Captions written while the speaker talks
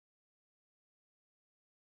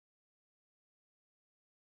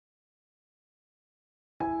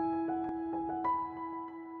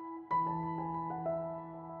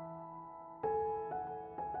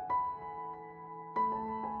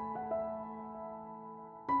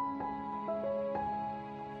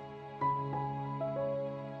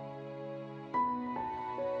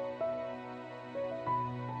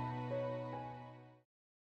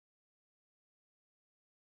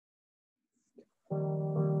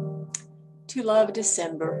to love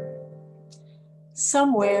December.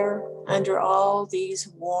 Somewhere under all these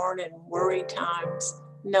worn and worried times,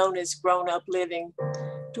 known as grown-up living,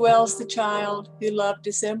 dwells the child who loved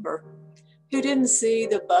December, who didn't see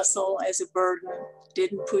the bustle as a burden,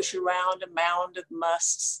 didn't push around a mound of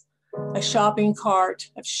musts, a shopping cart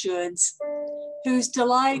of shoulds, whose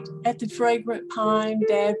delight at the fragrant pine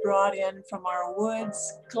Dad brought in from our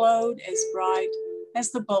woods glowed as bright as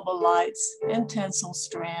the bubble lights and tinsel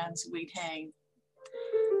strands we'd hang.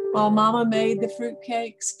 While Mama made the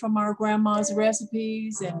fruitcakes from our grandma's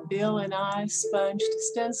recipes and Bill and I sponged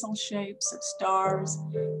stencil shapes of stars,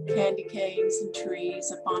 candy canes, and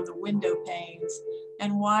trees upon the window panes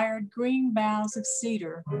and wired green boughs of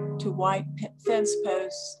cedar to white fence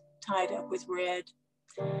posts tied up with red,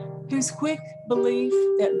 whose quick belief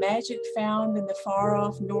that magic found in the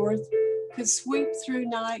far-off north could sweep through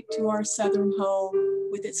night to our southern home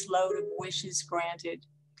with its load of wishes granted,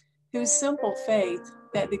 whose simple faith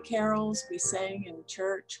that the carols we sang in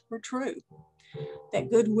church were true, that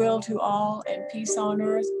goodwill to all and peace on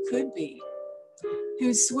earth could be,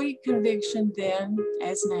 whose sweet conviction then,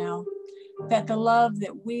 as now, that the love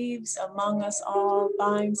that weaves among us all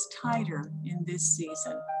binds tighter in this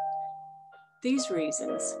season. These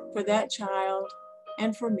reasons for that child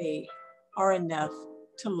and for me are enough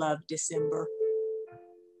to love December.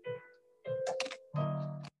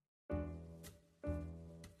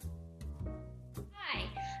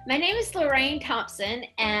 My name is Lorraine Thompson,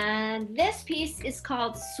 and this piece is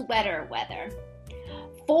called Sweater Weather.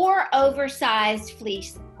 4 oversized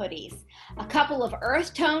fleece hoodies, a couple of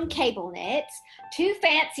earth tone cable knits, 2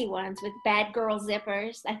 fancy ones with bad girl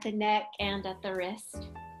zippers at the neck and at the wrist,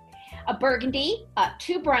 a burgundy,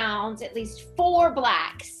 2 browns, at least 4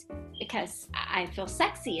 blacks, because I feel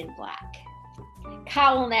sexy in black.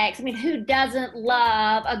 Cowl necks. I mean, who doesn't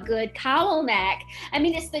love a good cowl neck? I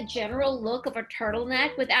mean, it's the general look of a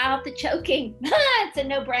turtleneck without the choking. It's a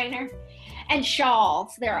no-brainer. And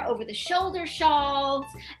shawls. There are over-the-shoulder shawls,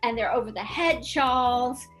 and there are over-the-head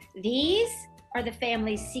shawls. These are the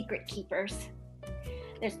family's secret keepers.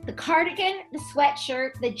 There's the cardigan, the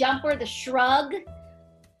sweatshirt, the jumper, the shrug.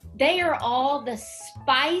 They are all the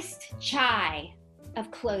spiced chai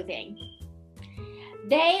of clothing.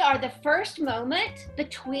 They are the first moment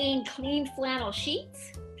between clean flannel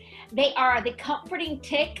sheets. They are the comforting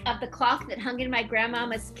tick of the clock that hung in my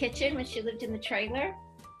grandmama's kitchen when she lived in the trailer.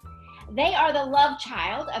 They are the love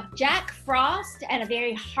child of Jack Frost and a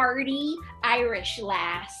very hardy Irish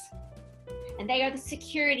lass. And they are the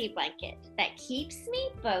security blanket that keeps me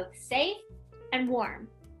both safe and warm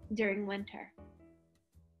during winter.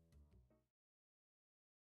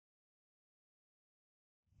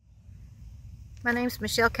 My name is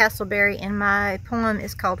Michelle Castleberry, and my poem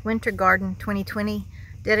is called Winter Garden 2020,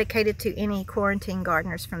 dedicated to any quarantine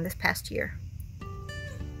gardeners from this past year.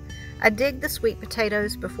 I dig the sweet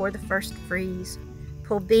potatoes before the first freeze,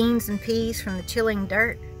 pull beans and peas from the chilling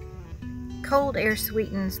dirt. Cold air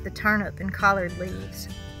sweetens the turnip and collard leaves.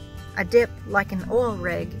 I dip like an oil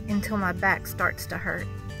rig until my back starts to hurt,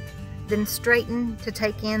 then straighten to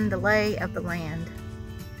take in the lay of the land.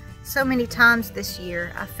 So many times this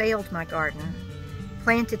year I failed my garden,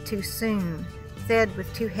 planted too soon, fed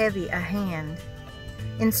with too heavy a hand,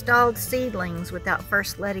 installed seedlings without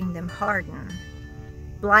first letting them harden.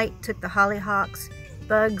 Blight took the hollyhocks,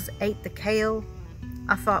 bugs ate the kale.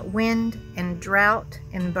 I fought wind and drought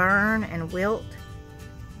and burn and wilt.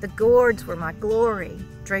 The gourds were my glory,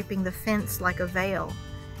 draping the fence like a veil,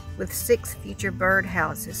 with 6 future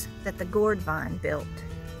birdhouses that the gourd vine built.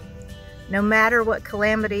 No matter what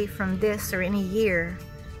calamity from this or any year,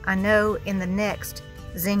 I know in the next,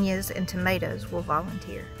 zinnias and tomatoes will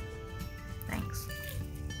volunteer. Thanks.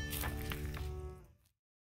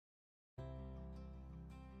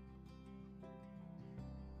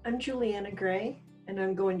 I'm Juliana Gray, and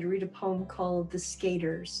I'm going to read a poem called The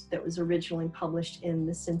Skaters that was originally published in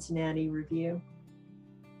the Cincinnati Review.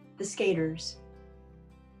 The Skaters.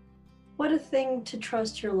 What a thing to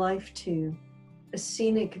trust your life to, a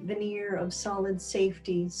scenic veneer of solid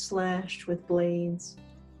safety slashed with blades.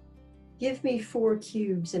 Give me 4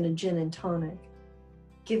 cubes and a gin and tonic.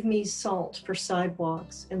 Give me salt for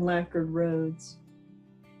sidewalks and lacquered roads.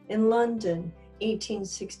 In London,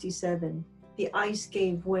 1867, the ice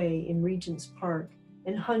gave way in Regent's Park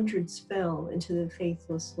and hundreds fell into the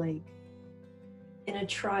faithless lake. In a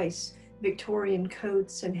trice, Victorian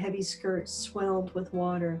coats and heavy skirts swelled with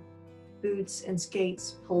water. Boots and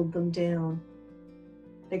skates pulled them down.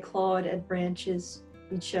 They clawed at branches,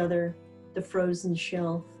 each other, the frozen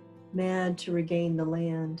shelf, mad to regain the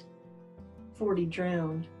land. 40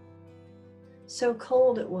 drowned. So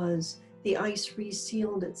cold it was, The ice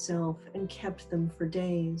resealed itself and kept them for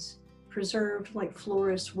days, preserved like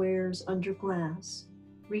florist wares under glass,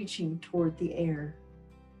 reaching toward the air.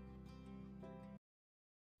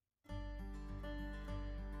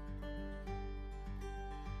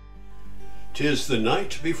 'Tis the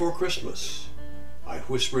night before Christmas. I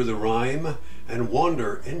whisper the rhyme and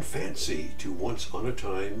wander in fancy to once on a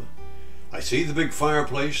time. I see the big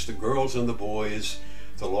fireplace, the girls and the boys,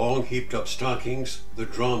 the long heaped up stockings, the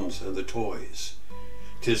drums and the toys.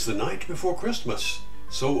 'Tis the night before Christmas,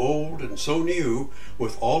 so old and so new,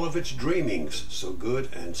 with all of its dreamings so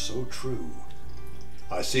good and so true.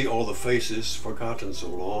 I see all the faces forgotten so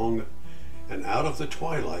long, and out of the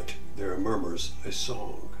twilight there murmurs a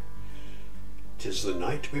song. 'Tis the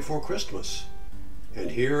night before Christmas,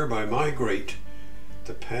 and here by my grate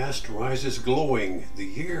the past rises glowing, the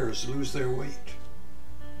years lose their weight.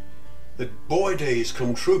 The boy days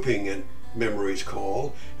come trooping and memories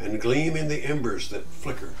call, and gleam in the embers that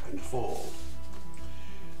flicker and fall.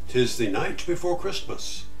 'Tis the night before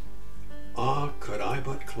Christmas. Ah, could I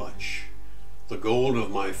but clutch the gold of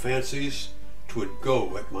my fancies, 'twould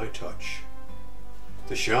go at my touch.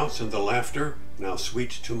 The shouts and the laughter, now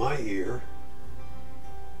sweet to my ear,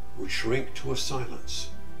 would shrink to a silence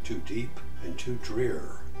too deep and too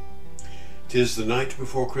drear. 'Tis the night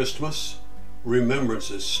before Christmas,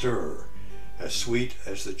 remembrances stir, as sweet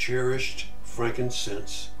as the cherished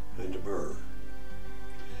frankincense and myrrh.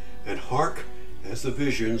 And hark, as the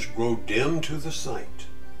visions grow dim to the sight,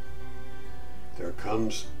 there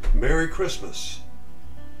comes Merry Christmas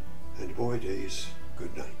and boy days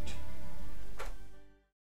good night.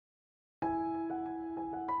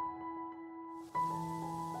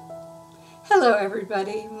 Hello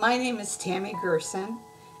everybody, my name is Tammy Gerson,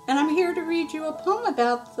 and I'm here to read you a poem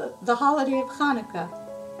about the holiday of Hanukkah.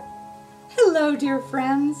 Hello dear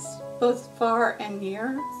friends, both far and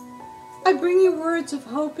near. I bring you words of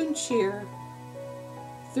hope and cheer.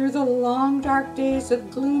 Through the long dark days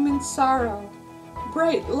of gloom and sorrow,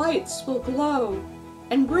 bright lights will glow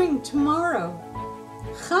and bring tomorrow.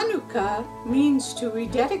 Hanukkah means to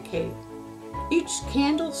rededicate. Each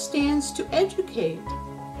candle stands to educate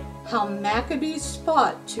how Maccabees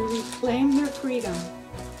fought to reclaim their freedom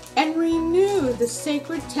and renew the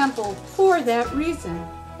sacred temple for that reason.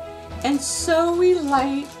 And so we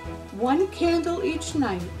light one candle each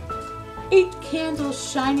night, 8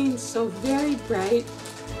 candles shining so very bright.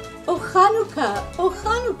 Oh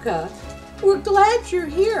Hanukkah, we're glad you're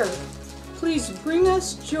here. Please bring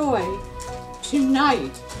us joy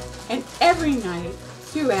tonight and every night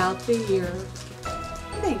throughout the year.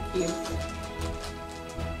 Thank you.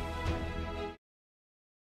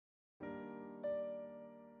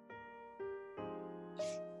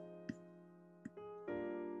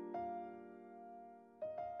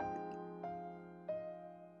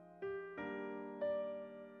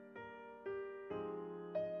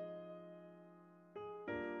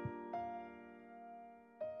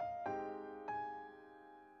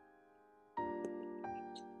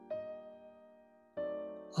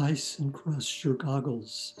 Ice encrusts your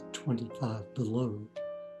goggles at 25 below.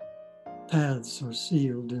 Paths are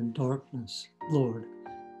sealed in darkness. Lord,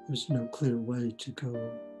 there's no clear way to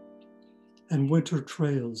go. And winter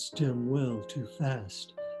trails dim well too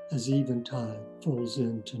fast as eventide falls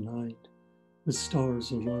in tonight, with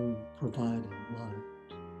stars alone providing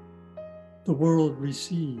light. The world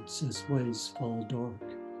recedes as ways fall dark,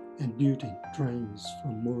 and beauty drains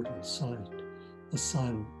from mortal sight, a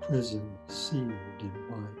silent prison sealed in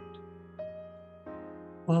white.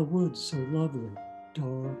 While woods so lovely,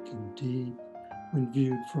 dark and deep, when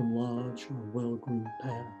viewed from lodge or well-groomed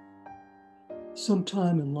path, some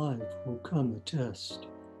time in life will come a test,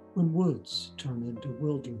 when woods turn into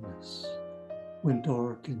wilderness, when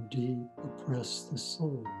dark and deep oppress the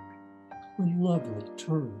soul, when lovely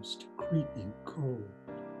turns to creeping cold.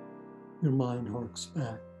 Your mind harks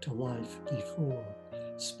back to life before,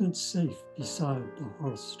 spent safe beside the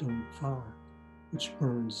hearthstone fire, which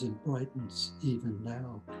burns and brightens even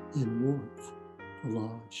now in warmth the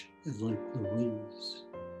lodge at Lake Louise.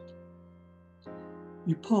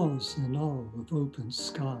 You pause in awe of open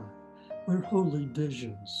sky, where holy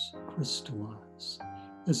visions crystallize,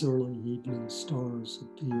 as early evening stars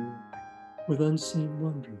appear, with unseen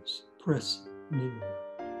wonders pressing near,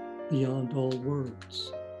 beyond all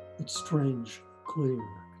words, but strange clear,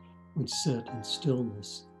 when set in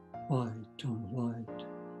stillness, white on white,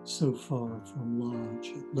 so far from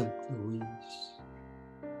lodge at Lake Louise.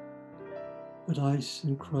 But ice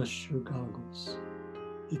encrusts your goggles,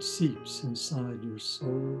 it seeps inside your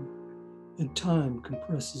soul, and time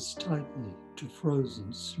compresses tightly to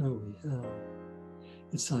frozen snowy hell,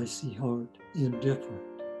 its icy heart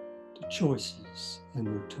indifferent the choices in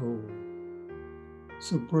their toll.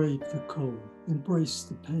 So brave the cold, embrace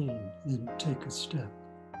the pain, then take a step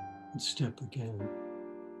and step again.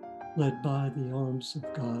 Led by the arms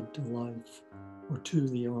of God to life, or to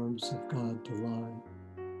the arms of God to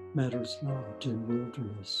lie, matters not in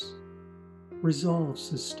wilderness. Resolve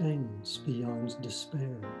sustains beyond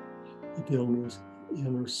despair, if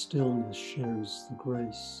inner stillness shares the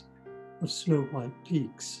grace of snow-white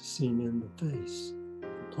peaks seen in the face,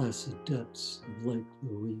 the placid depths of Lake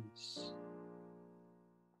Louise.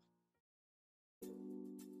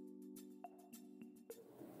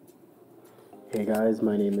 Hey guys,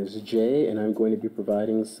 my name is Jay, and I'm going to be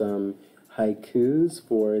providing some haikus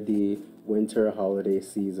for the winter holiday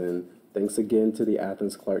season. Thanks again to the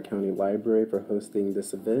Athens-Clarke County Library for hosting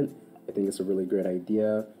this event. I think it's a really great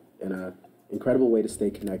idea and an incredible way to stay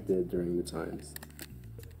connected during the times.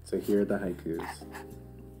 So here are the haikus.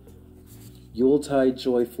 Yuletide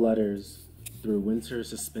joy flutters through winter's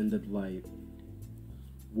suspended light.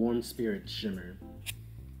 Warm spirits shimmer.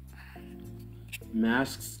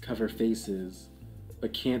 Masks cover faces,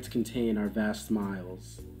 but can't contain our vast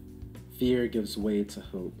smiles. Fear gives way to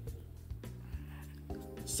hope.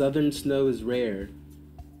 Southern snow is rare,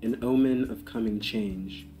 an omen of coming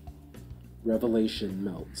change. Revelation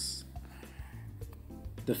melts.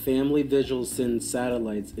 The family vigil sends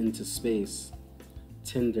satellites into space,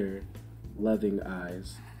 tender, loving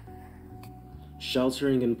eyes.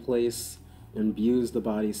 Sheltering in place imbues the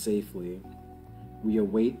body safely. We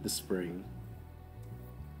await the spring.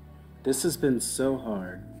 This has been so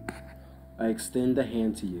hard. I extend a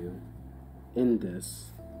hand to you. In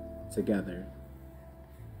this, together.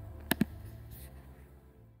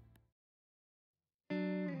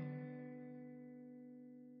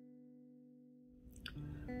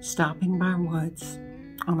 Stopping by Woods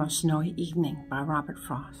on a Snowy Evening by Robert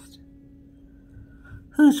Frost.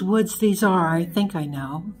 Whose woods these are, I think I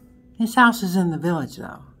know. His house is in the village,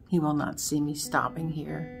 though. He will not see me stopping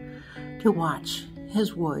here to watch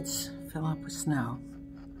his woods fill up with snow.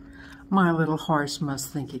 My little horse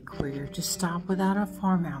must think it queer to stop without a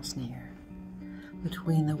farmhouse near.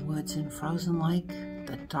 Between the woods and frozen lake,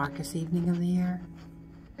 the darkest evening of the year,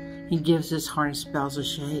 he gives his harness bells a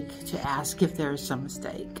shake to ask if there is some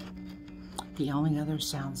mistake. The only other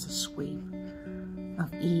sound's the sweep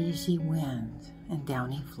of easy wind and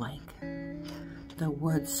downy flake. The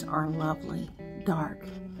woods are lovely, dark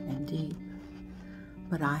and deep,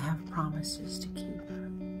 but I have promises to keep,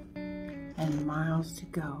 and miles to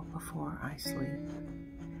go before I sleep,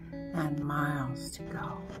 and miles to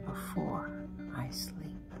go before I sleep.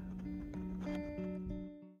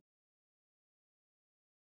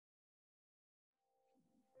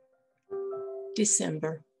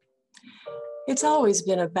 December. It's always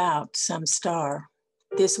been about some star,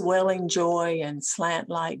 this welling joy and slant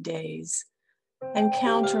light days,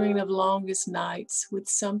 encountering of longest nights with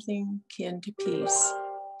something kin to peace.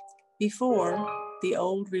 Before the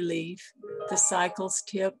old relief, the cycle's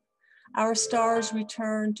tip, our stars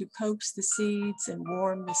return to coax the seeds and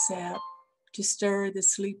warm the sap, to stir the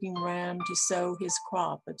sleeping ram to sow his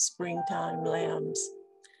crop of springtime lambs.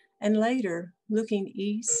 And later, looking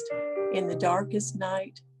east, in the darkest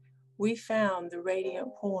night, we found the radiant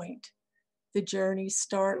point, the journey's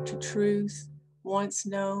start to truth, once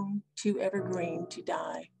known, too evergreen to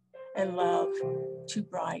die, and love too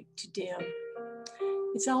bright to dim.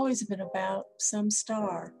 It's always been about some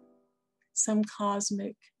star, some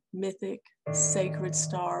cosmic, mythic, sacred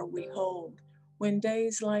star we hold when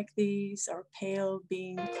days like these are pale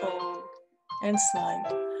being cold and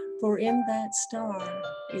slight, for in that star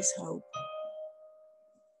is hope.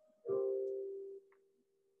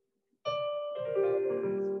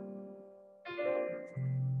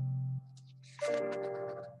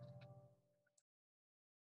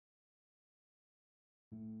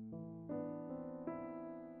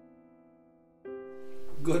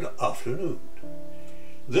 Good afternoon.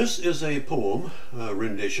 This is a poem, a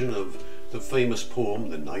rendition of the famous poem,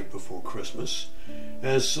 The Night Before Christmas,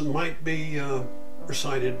 as might be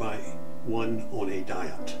recited by one on a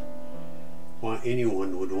diet. Why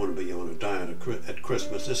anyone would want to be on a diet at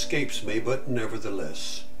Christmas escapes me, but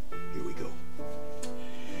nevertheless, here we go.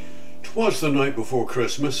 'Twas the night before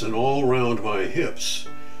Christmas, and all round my hips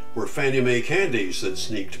were Fannie Mae candies that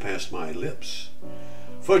sneaked past my lips.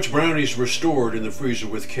 Fudge brownies were stored in the freezer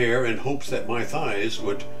with care in hopes that my thighs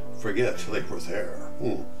would forget they were there.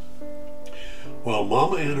 While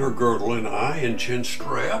Mama in her girdle and I in chin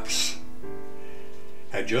straps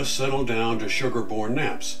had just settled down to sugar-born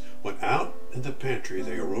naps, when out in the pantry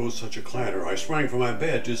they arose such a clatter, I sprang from my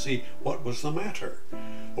bed to see what was the matter.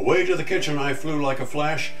 Away to the kitchen I flew like a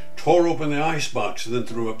flash, tore open the icebox, then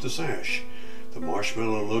threw up the sash. The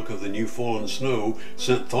marshmallow look of the new fallen snow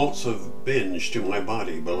sent thoughts of binge to my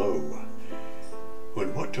body below.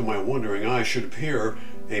 When what to my wondering eye should appear,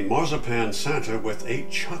 a marzipan Santa with 8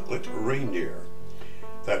 chocolate reindeer.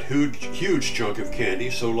 That huge chunk of candy,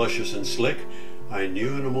 so luscious and slick, I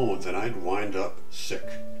knew in a moment that I'd wind up sick.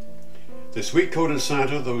 The sweet-coated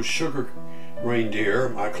Santa, those sugar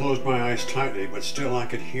reindeer, I closed my eyes tightly, but still I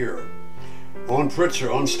could hear. On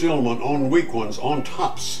Pritzker, on Stillman, on weak ones, on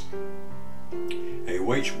tops. A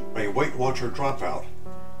Weight Watcher dropout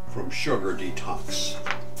from sugar detox.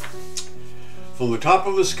 From the top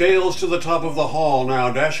of the scales to the top of the hall,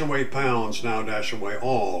 now dash away pounds, now dash away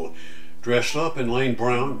all. Dressed up in Lane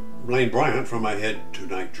Bryant from my head to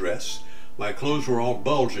night dress, my clothes were all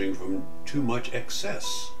bulging from too much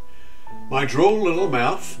excess. My droll little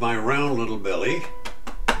mouth, my round little belly,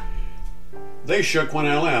 they shook when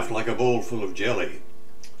I laughed like a bowl full of jelly.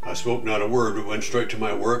 I spoke not a word, but went straight to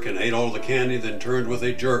my work and ate all the candy, then turned with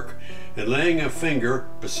a jerk, and laying a finger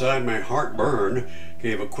beside my heartburn,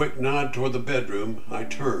 gave a quick nod toward the bedroom. I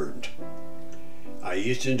turned. I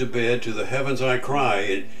eased into bed, to the heavens I cry,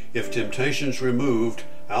 and if temptation's removed,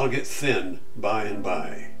 I'll get thin by and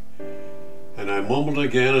by. And I mumbled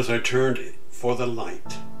again as I turned for the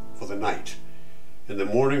light, for the night. In the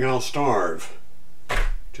morning I'll starve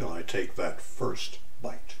till I take that first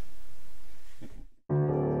bite.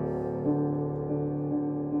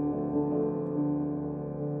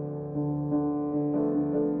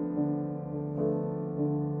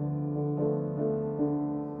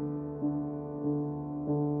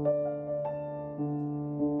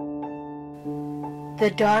 The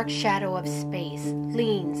dark shadow of space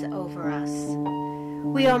leans over us.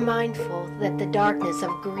 We are mindful that the darkness of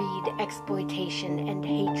greed, exploitation, and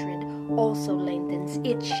hatred also lengthens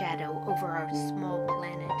its shadow over our small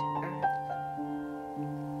planet, Earth.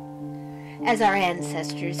 As our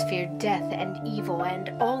ancestors feared death and evil and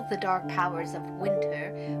all the dark powers of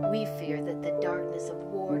winter, we fear that the darkness of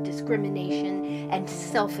war, discrimination, and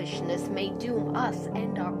selfishness may doom us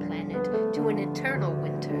and our planet to an eternal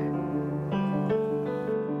winter.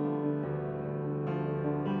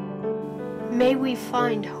 May we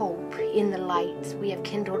find hope in the lights we have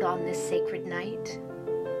kindled on this sacred night.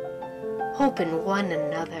 Hope in one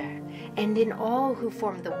another and in all who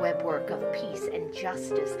form the webwork of peace and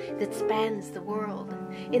justice that spans the world.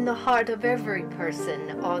 In the heart of every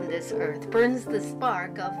person on this earth burns the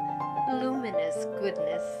spark of luminous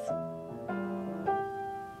goodness.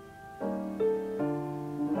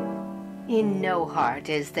 In no heart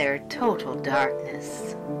is there total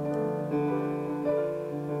darkness.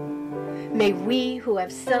 May we who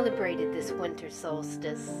have celebrated this winter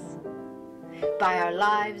solstice, by our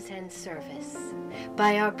lives and service,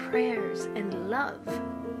 by our prayers and love,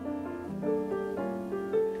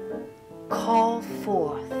 call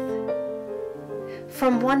forth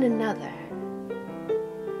from one another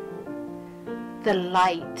the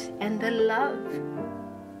light and the love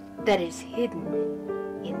that is hidden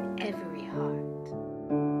in every heart.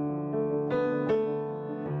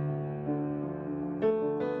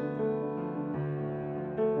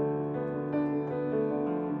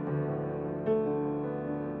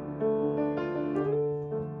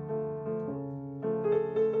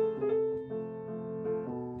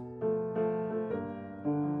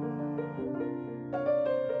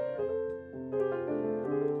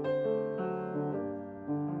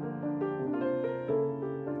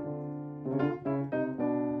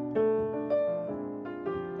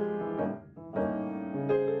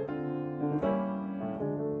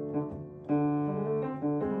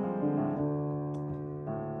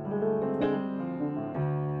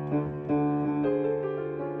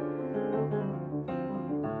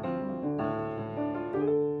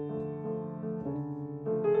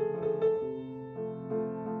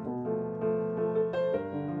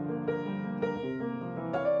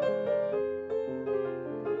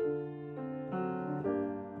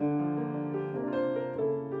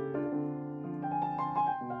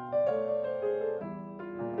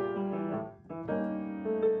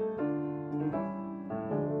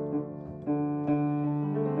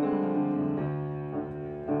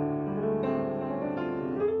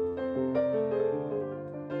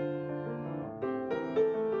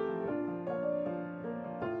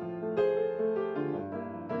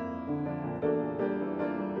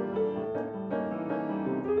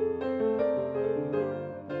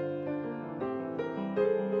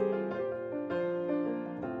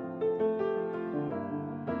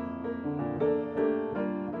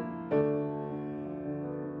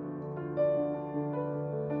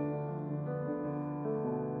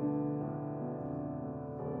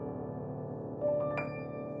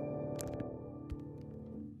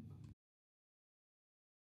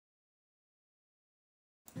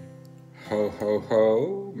 Ho, ho,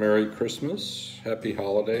 ho. Merry Christmas. Happy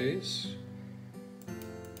holidays.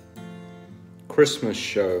 Christmas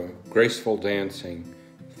show, graceful dancing,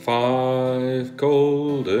 5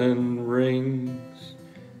 golden rings,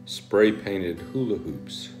 spray-painted hula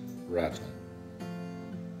hoops rattle.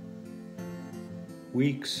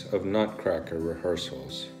 Weeks of Nutcracker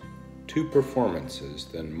rehearsals, 2 performances,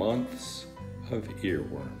 then months of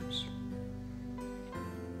earworms.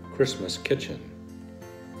 Christmas kitchen,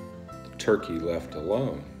 the turkey left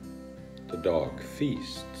alone, the dog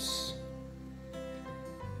feasts.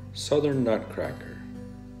 Southern Nutcracker,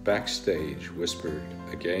 backstage whispered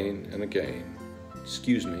again and again,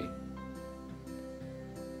 "Excuse me."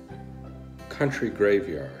 Country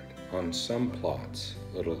graveyard, on some plots,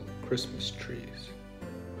 little Christmas trees.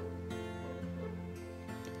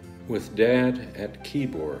 With Dad at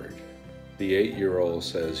keyboard, the 8-year-old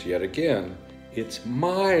says yet again, "It's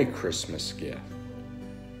my Christmas gift."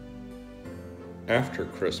 After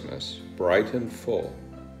Christmas, bright and full,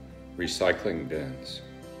 recycling bins.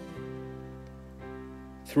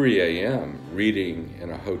 3 a.m., reading in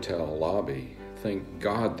a hotel lobby. Thank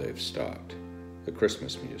God they've stopped the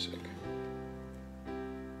Christmas music.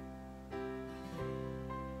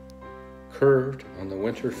 Curved on the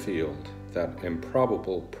winter field, that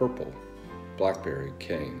improbable purple blackberry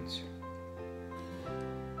canes.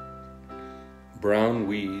 Brown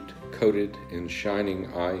weed coated in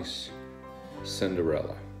shining ice,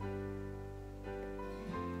 Cinderella.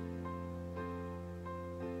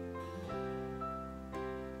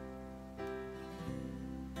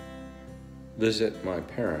 Visit my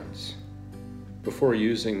parents. Before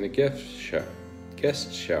using the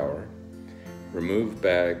guest shower, remove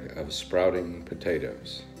bag of sprouting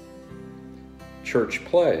potatoes. Church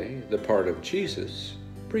play, the part of Jesus,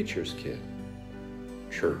 preacher's kid.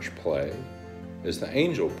 Church play, as the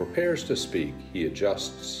angel prepares to speak, he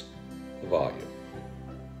adjusts the volume.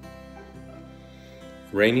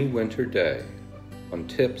 Rainy winter day, on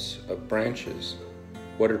tips of branches,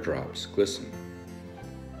 water drops glisten.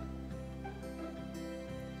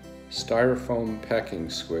 Styrofoam packing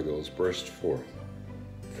squiggles burst forth,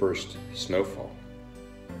 first snowfall.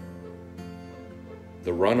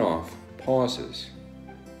 The runoff pauses,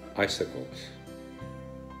 icicles.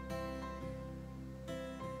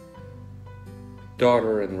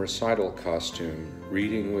 Daughter in recital costume,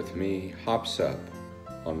 reading with me, hops up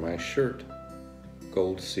on my shirt,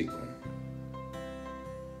 gold sequin.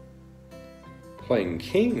 Playing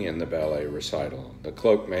king in the ballet recital, the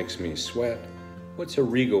cloak makes me sweat. What's a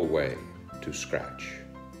regal way to scratch?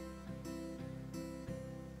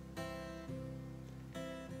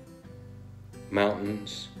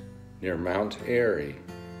 Mountains near Mount Airy,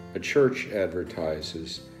 a church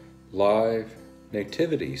advertises live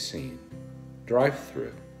nativity scene,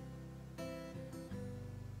 drive-through.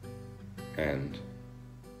 And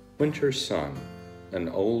winter sun, an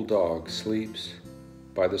old dog sleeps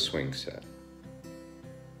by the swing set.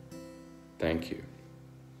 Thank you.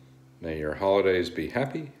 May your holidays be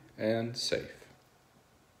happy and safe.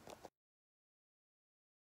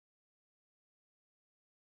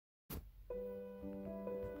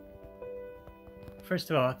 First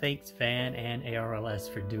of all, thanks Van and ARLS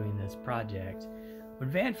for doing this project. When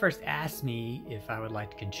Van first asked me if I would like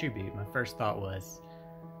to contribute, my first thought was,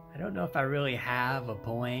 I don't know if I really have a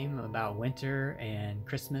poem about winter and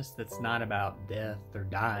Christmas that's not about death or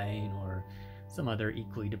dying or some other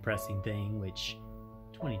equally depressing thing, which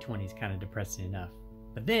 2020 is kind of depressing enough.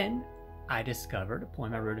 But then I discovered a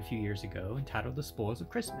poem I wrote a few years ago entitled The Spoils of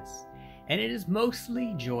Christmas. And it is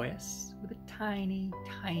mostly joyous with a tiny,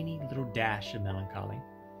 tiny little dash of melancholy,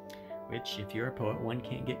 which if you're a poet, one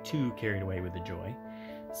can't get too carried away with the joy.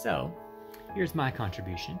 So here's my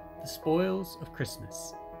contribution, The Spoils of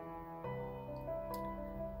Christmas.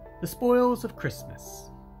 The spoils of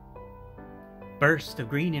Christmas. Bursts of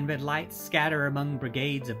green and red lights scatter among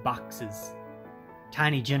brigades of boxes.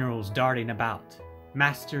 Tiny generals darting about,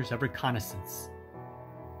 masters of reconnaissance.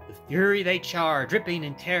 With fury they charge, dripping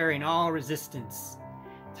and tearing all resistance.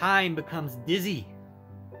 Time becomes dizzy.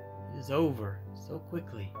 It is over so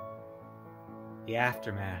quickly. The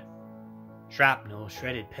aftermath. Shrapnel,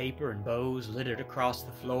 shredded paper, and bows littered across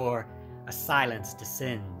the floor. A silence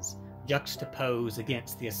descends, juxtaposed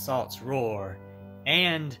against the assault's roar.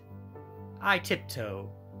 And I tiptoe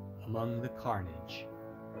among the carnage,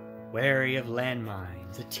 wary of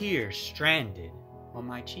landmines, a tear stranded on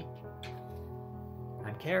my cheek.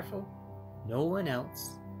 I'm careful, no one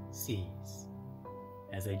else sees,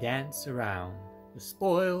 as I dance around the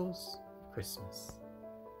spoils of Christmas.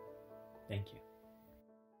 Thank you.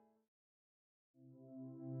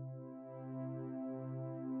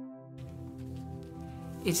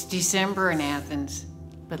 It's December in Athens,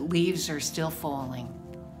 but leaves are still falling,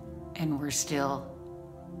 and we're still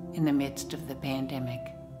in the midst of the pandemic.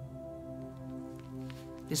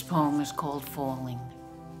 This poem is called Falling.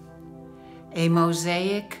 A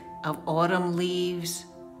mosaic of autumn leaves,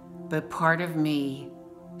 but part of me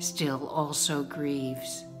still also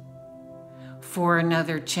grieves for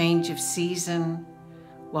another change of season,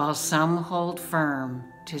 while some hold firm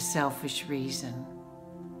to selfish reason,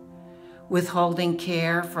 withholding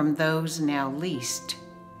care from those now least,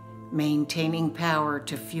 maintaining power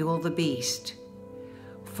to fuel the beast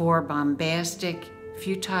for bombastic,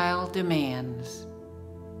 futile demands,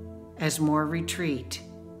 as more retreat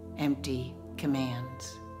empty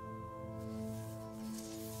commands.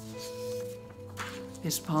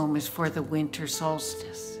 This poem is for the winter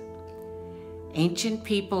solstice. Ancient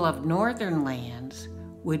people of northern lands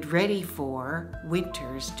would ready for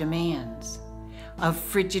winter's demands of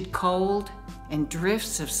frigid cold and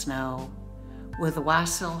drifts of snow, with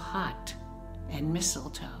wassail hot and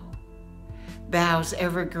mistletoe, boughs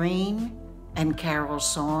evergreen and carol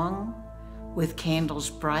song, with candles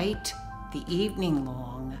bright the evening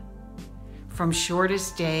long, from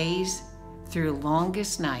shortest days through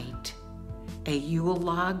longest night, a Yule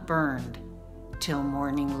log burned till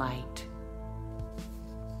morning light.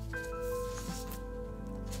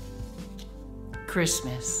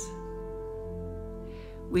 Christmas.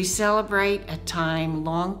 We celebrate a time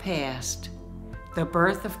long past, the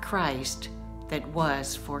birth of Christ that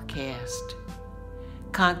was forecast.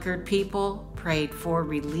 Conquered people prayed for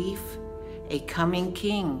relief, a coming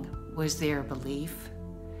king was their belief,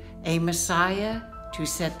 a Messiah to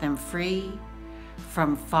set them free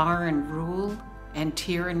from foreign rule and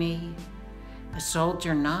tyranny, a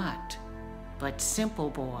soldier not, but simple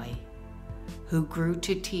boy, who grew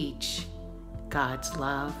to teach God's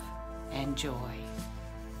love and joy.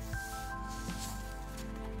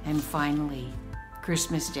 And finally,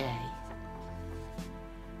 Christmas Day.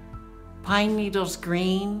 Pine needles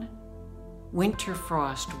green, winter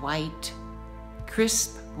frost white,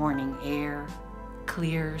 crisp morning air,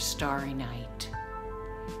 clear starry night.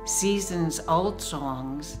 Season's old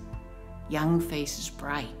songs, young faces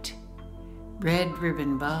bright, red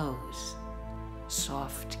ribbon bows,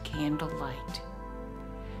 soft candlelight.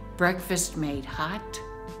 Breakfast made hot,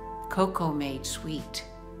 cocoa made sweet,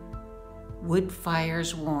 wood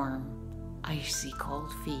fires warm, icy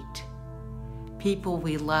cold feet. People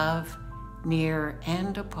we love, near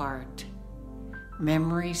and apart,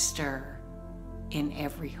 memories stir in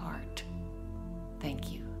every heart.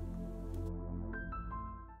 Thank you.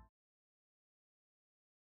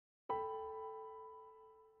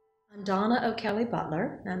 I'm Donna O'Kelly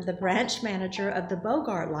Butler. I'm the branch manager of the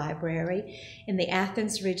Bogart Library in the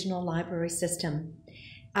Athens Regional Library System.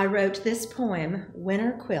 I wrote this poem,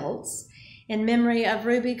 Winter Quilts, in memory of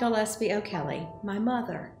Ruby Gillespie O'Kelly, my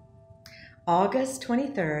mother. August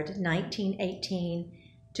 23rd, 1918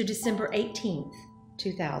 to December 18th,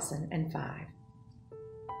 2005.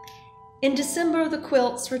 In December the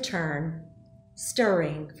quilts return,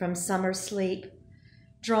 stirring from summer sleep,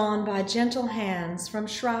 drawn by gentle hands from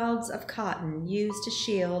shrouds of cotton used to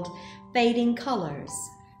shield fading colors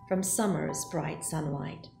from summer's bright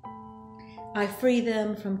sunlight. I free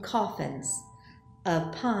them from coffins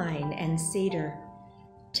of pine and cedar,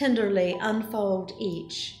 tenderly unfold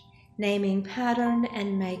each, naming pattern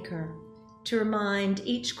and maker to remind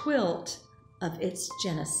each quilt of its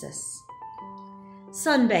genesis.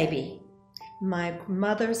 Sun Baby, my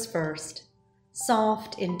mother's first,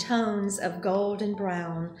 soft in tones of gold and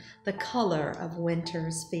brown, the color of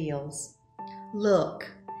winter's fields. Look,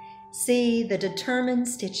 see the determined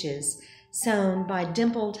stitches sewn by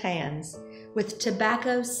dimpled hands, with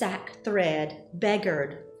tobacco sack thread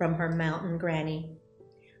beggared from her mountain granny,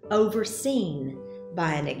 overseen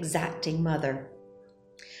by an exacting mother.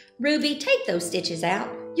 Ruby, take those stitches out.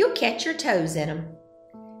 You'll catch your toes in 'em.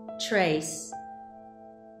 Trace,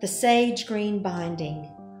 the sage green binding,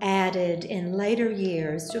 added in later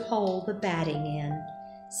years to hold the batting in,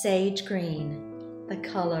 sage green, the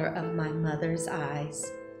color of my mother's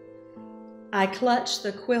eyes. I clutch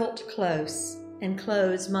the quilt close and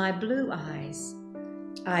close my blue eyes.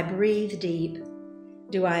 I breathe deep.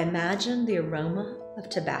 Do I imagine the aroma of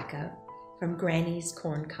tobacco from Granny's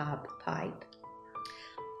corncob pipe?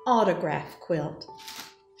 Autograph quilt,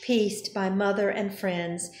 pieced by mother and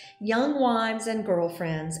friends, young wives and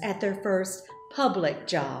girlfriends at their first public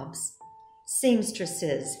jobs,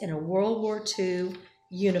 seamstresses in a World War II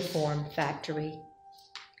uniform factory.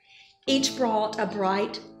 Each brought a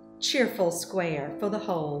bright, cheerful square for the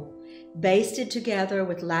whole, basted together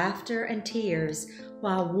with laughter and tears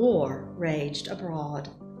while war raged abroad.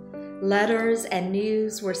 Letters and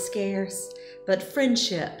news were scarce, but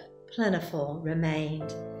friendship plentiful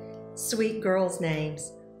remained. Sweet girls'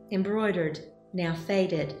 names, embroidered, now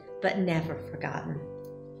faded, but never forgotten.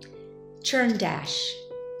 Churn dash,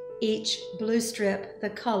 each blue strip the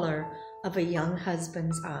color of a young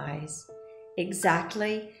husband's eyes.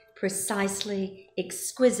 Exactly, precisely,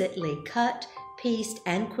 exquisitely cut, pieced,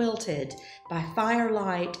 and quilted by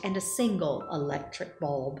firelight and a single electric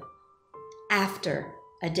bulb. After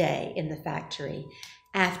a day in the factory,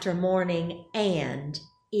 after morning and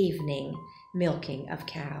evening milking of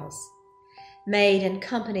cows. Made in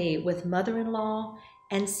company with mother-in-law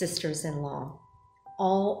and sisters-in-law.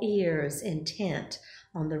 All ears intent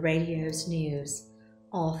on the radio's news.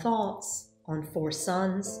 All thoughts on 4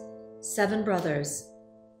 sons, 7 brothers,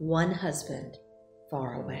 1 husband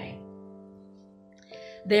far away.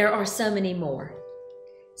 There are so many more.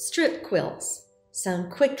 Strip quilts, sewn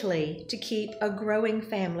quickly to keep a growing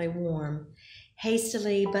family warm,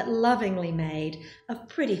 hastily but lovingly made of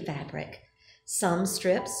pretty fabric. Some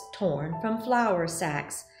strips torn from flour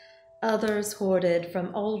sacks, others hoarded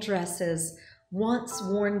from old dresses once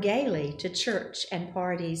worn gaily to church and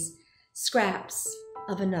parties, scraps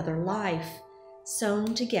of another life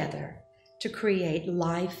sewn together to create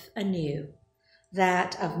life anew,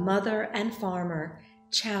 that of mother and farmer,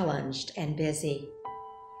 challenged and busy.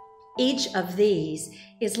 Each of these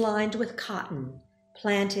is lined with cotton,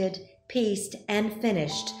 planted, pieced, and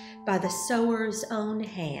finished by the sewer's own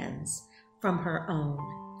hands from her own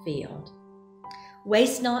field.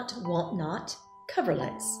 Waste not, want not,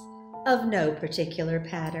 coverlets of no particular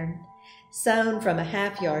pattern, sewn from a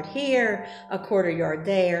half yard here, a quarter yard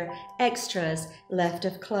there, extras left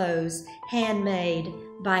of clothes, handmade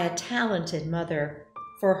by a talented mother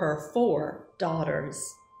for her 4 daughters.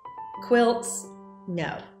 Quilts,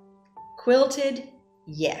 no. Quilted,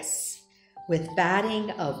 yes, with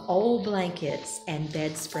batting of old blankets and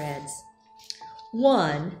bedspreads.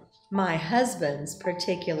 One, my husband's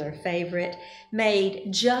particular favorite,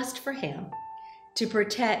 made just for him to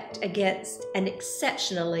protect against an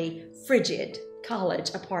exceptionally frigid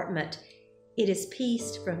college apartment. It is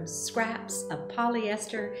pieced from scraps of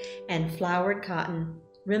polyester and flowered cotton,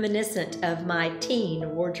 reminiscent of my teen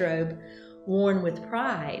wardrobe, worn with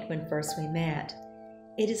pride when first we met.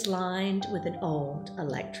 It is lined with an old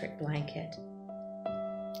electric blanket.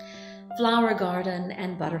 Flower garden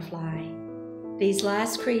and butterfly. These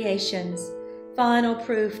last creations, final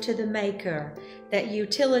proof to the maker that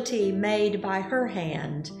utility made by her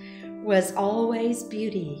hand was always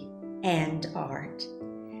beauty and art.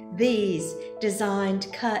 These designed,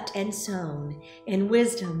 cut, and sewn in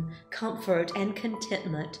wisdom, comfort, and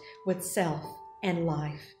contentment with self and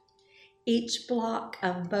life. Each block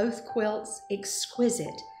of both quilts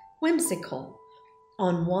exquisite, whimsical.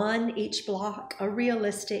 On one, each block, a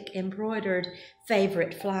realistic embroidered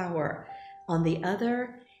favorite flower. On the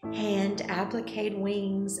other, hand-appliqued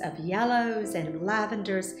wings of yellows and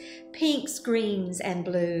lavenders, pinks, greens, and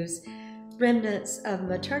blues, remnants of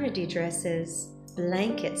maternity dresses,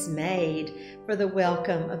 blankets made for the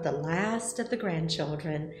welcome of the last of the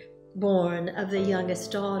grandchildren, born of the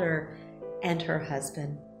youngest daughter and her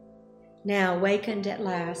husband. Now wakened at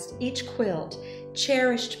last, each quilt,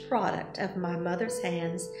 cherished product of my mother's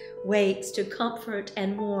hands, wakes to comfort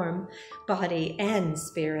and warm body and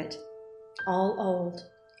spirit. All old,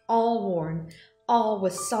 all worn, all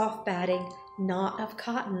with soft batting, not of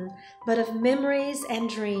cotton, but of memories and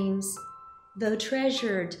dreams. Though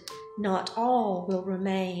treasured, not all will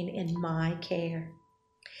remain in my care.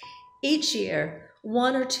 Each year,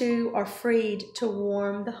 1 or 2 are freed to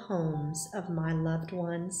warm the homes of my loved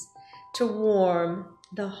ones, to warm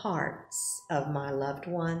the hearts of my loved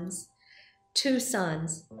ones. 2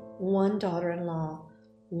 sons, 1 daughter-in-law,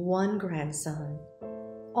 1 grandson,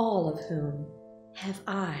 all of whom have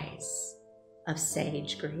eyes of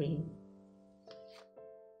sage green.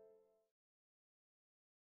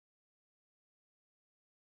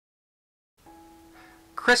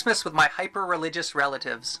 Christmas with My Hyper-Religious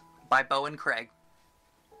Relatives by Bowen Craig.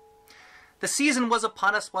 The season was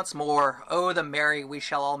upon us once more. Oh, the merry we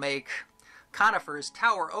shall all make. Conifers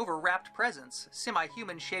tower over wrapped presents,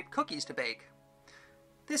 semi-human shaped cookies to bake.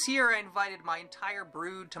 This year I invited my entire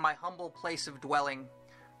brood to my humble place of dwelling,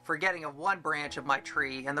 forgetting of one branch of my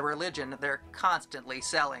tree and the religion they're constantly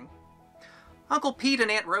selling. Uncle Pete and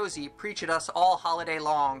Aunt Rosie preach at us all holiday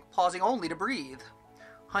long, pausing only to breathe,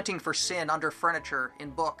 hunting for sin under furniture, in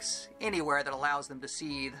books, anywhere that allows them to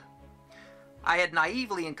seethe. I had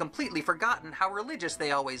naively and completely forgotten how religious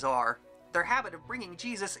they always are, their habit of bringing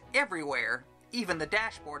Jesus everywhere, even the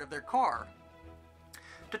dashboard of their car.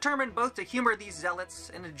 Determined both to humor these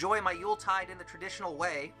zealots and enjoy my Yuletide in the traditional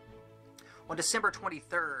way, On December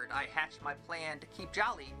 23rd, I hatched my plan to keep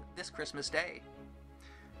jolly this Christmas Day.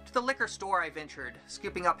 To the liquor store I ventured,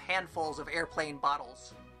 scooping up handfuls of airplane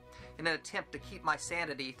bottles, in an attempt to keep my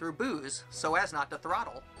sanity through booze so as not to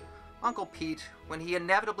throttle Uncle Pete when he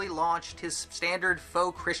inevitably launched his standard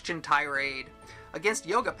faux Christian tirade against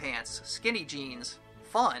yoga pants, skinny jeans,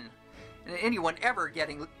 fun, and anyone ever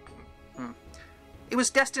getting... It was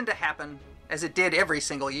destined to happen, as it did every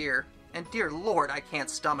single year, and dear Lord, I can't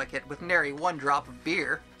stomach it with nary one drop of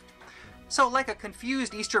beer. So like a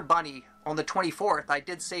confused Easter bunny, on the 24th I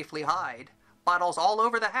did safely hide bottles all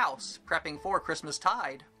over the house, prepping for Christmas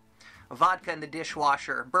tide. Vodka in the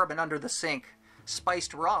dishwasher, bourbon under the sink,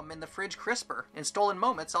 spiced rum in the fridge crisper. In stolen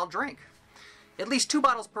moments I'll drink at least 2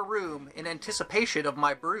 bottles per room in anticipation of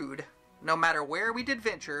my brood. No matter where we did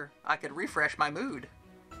venture, I could refresh my mood.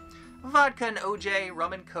 Vodka and OJ,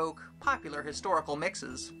 rum and coke, popular historical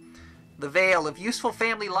mixes. The veil of useful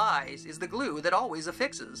family lies is the glue that always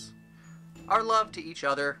affixes our love to each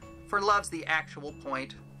other, for love's the actual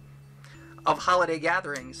point of holiday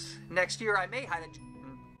gatherings. Next year I may hide a...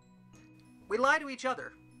 We lie to each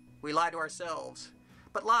other, we lie to ourselves,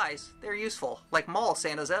 but lies, they're useful, like mall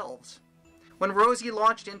Santa's elves. When Rosie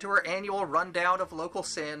launched into her annual rundown of local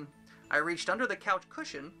sin, I reached under the couch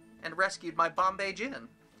cushion and rescued my Bombay gin.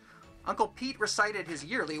 Uncle Pete recited his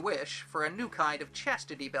yearly wish for a new kind of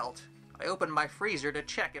chastity belt. I opened my freezer to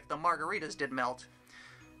check if the margaritas did melt.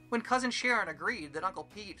 When Cousin Sharon agreed that Uncle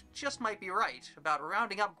Pete just might be right about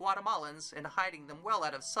rounding up Guatemalans and hiding them well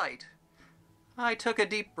out of sight, I took a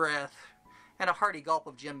deep breath and a hearty gulp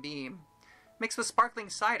of Jim Beam, mixed with sparkling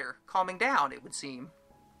cider, calming down, it would seem.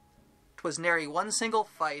 'Twas nary one single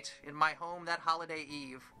fight in my home that holiday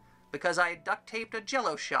eve, because I had duct-taped a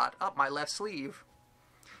Jell-O shot up my left sleeve.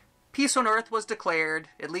 Peace on earth was declared,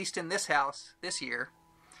 at least in this house, this year.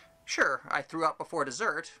 Sure, I threw up before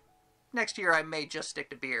dessert. Next year I may just stick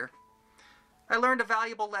to beer. I learned a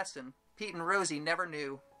valuable lesson Pete and Rosie never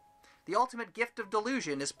knew. The ultimate gift of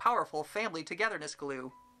delusion is powerful family togetherness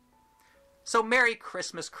glue. So Merry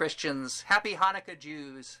Christmas, Christians. Happy Hanukkah,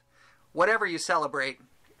 Jews. Whatever you celebrate,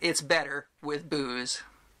 it's better with booze.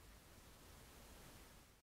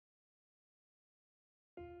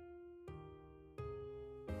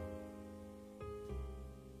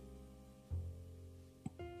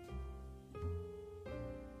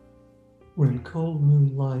 When cold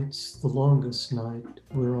moon lights the longest night,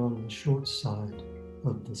 we're on the short side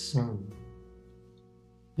of the sun.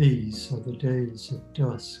 These are the days of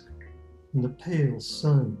dusk, when the pale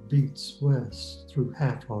sun beats west through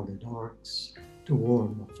half-hearted arcs to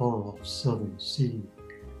warm a far-off southern sea,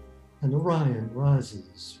 and Orion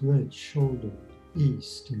rises red-shouldered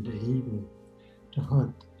east into evening to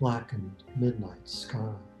hunt the blackened midnight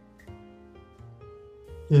sky.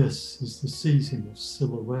 This is the season of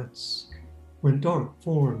silhouettes, when dark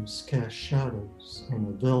forms cast shadows on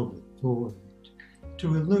a velvet void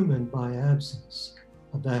to illumine by absence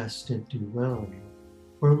a vast empty realm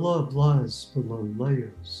where love lies below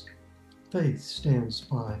layers, faith stands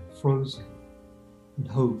by frozen, and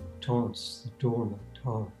hope taunts the dormant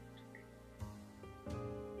heart.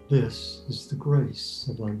 This is the grace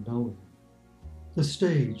of unknowing, the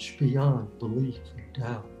stage beyond belief and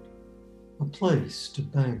doubt, a place to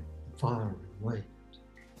bank the fire and wait.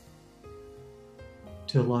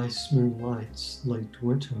 Till ice moon lights late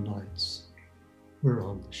winter nights, we're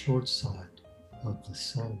on the short side of the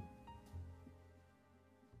sun.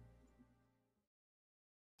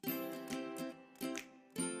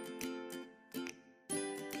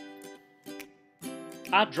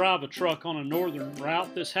 I drive a truck on a northern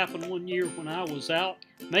route. This happened one year when I was out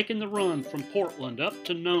making the run from Portland up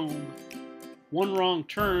to Nome. One wrong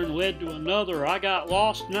turn led to another. I got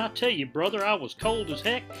lost, and I tell you, brother, I was cold as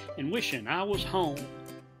heck and wishing I was home.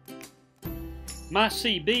 My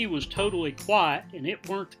CB was totally quiet, and it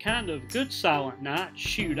weren't the kind of good silent night.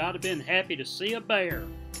 Shoot, I'd have been happy to see a bear.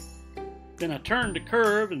 Then I turned a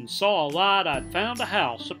curve and saw a light. I'd found a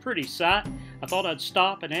house, a pretty sight. I thought I'd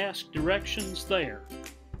stop and ask directions there.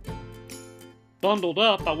 Bundled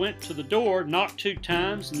up, I went to the door, knocked 2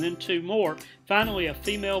 times and then 2 more. Finally, a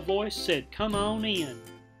female voice said, "Come on in."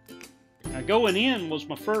 Now, going in was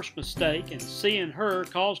my first mistake, and seeing her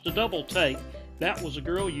caused a double take. That was a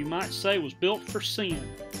girl you might say was built for sin.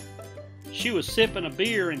 She was sipping a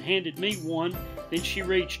beer and handed me one. Then she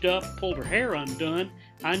reached up, pulled her hair undone.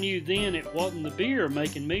 I knew then it wasn't the beer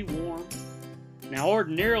making me warm. Now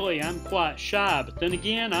ordinarily I'm quite shy, but then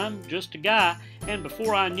again I'm just a guy, and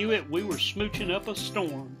before I knew it we were smooching up a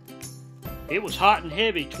storm. It was hot and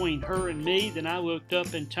heavy between her and me. Then I looked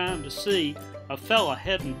up in time to see a fella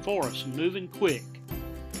heading for us and moving quick.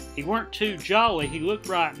 He weren't too jolly, he looked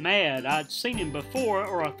right mad. I'd seen him before,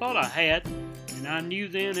 or I thought I had, and I knew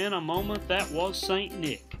then in a moment that was St.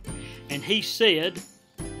 Nick. And he said,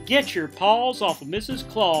 "Get your paws off of Mrs.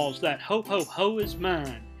 Claus, that ho-ho-ho is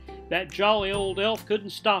mine. That jolly old elf couldn't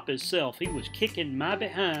stop himself, he was kicking my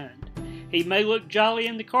behind. He may look jolly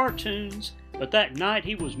in the cartoons, but that night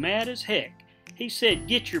he was mad as heck. He said,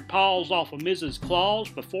 'Get your paws off of Mrs. Claus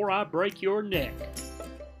before I break your neck.'"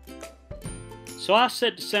 So I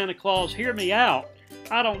said to Santa Claus, "Hear me out.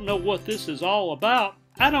 I don't know what this is all about.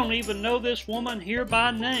 I don't even know this woman here by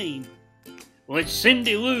name." "Well, it's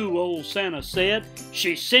Cindy Lou," old Santa said.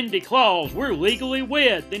 "She's Cindy Claus. We're legally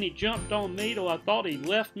wed." Then he jumped on me till I thought he'd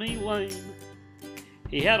left me lame.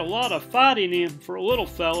 He had a lot of fight in him for a little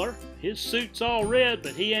feller. His suit's all red,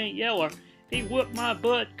 but he ain't yeller. He whooped my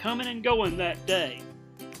butt coming and going that day.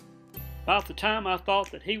 About the time I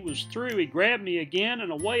thought that he was through, he grabbed me again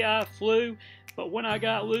and away I flew. But when I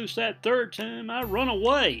got loose that third time, I run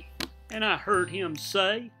away. And I heard him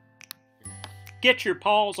say, "Get your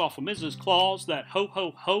paws off of Mrs. Claus, that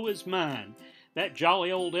ho-ho-ho is mine. That jolly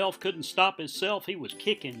old elf couldn't stop himself, he was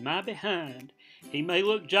kicking my behind. He may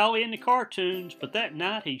look jolly in the cartoons, but that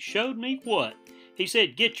night he showed me what. He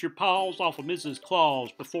said, 'Get your paws off of Mrs.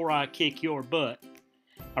 Claus before I kick your butt.'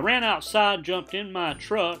 I ran outside, jumped in my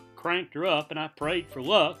truck, cranked her up, and I prayed for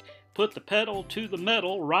luck, put the pedal to the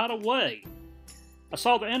metal right away. I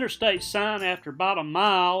saw the interstate sign after about a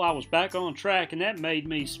mile. I was back on track, and that made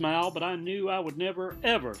me smile, but I knew I would never,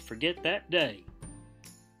 ever forget that day.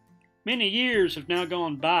 Many years have now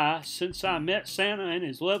gone by since I met Santa and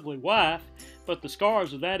his lovely wife, but the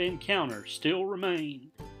scars of that encounter still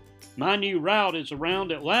remain. My new route is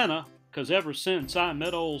around Atlanta, 'cause ever since I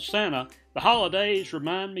met old Santa, the holidays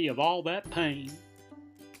remind me of all that pain.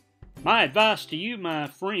 My advice to you, my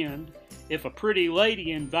friend, if a pretty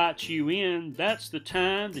lady invites you in, that's the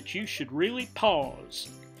time that you should really pause.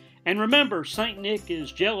 And remember, St. Nick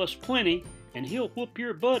is jealous plenty, and he'll whoop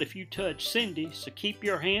your butt if you touch Cindy, so keep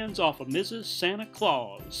your hands off of Mrs. Santa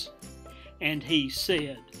Claus." And he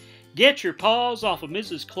said, "Get your paws off of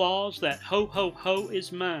Mrs. Claus, that ho-ho-ho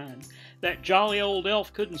is mine. That jolly old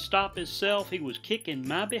elf couldn't stop himself, he was kicking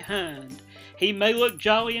my behind. He may look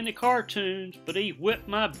jolly in the cartoons, but he whipped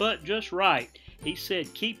my butt just right. He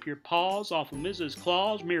said, 'Keep your paws off of Mrs.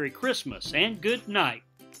 Claus. Merry Christmas and good night.'"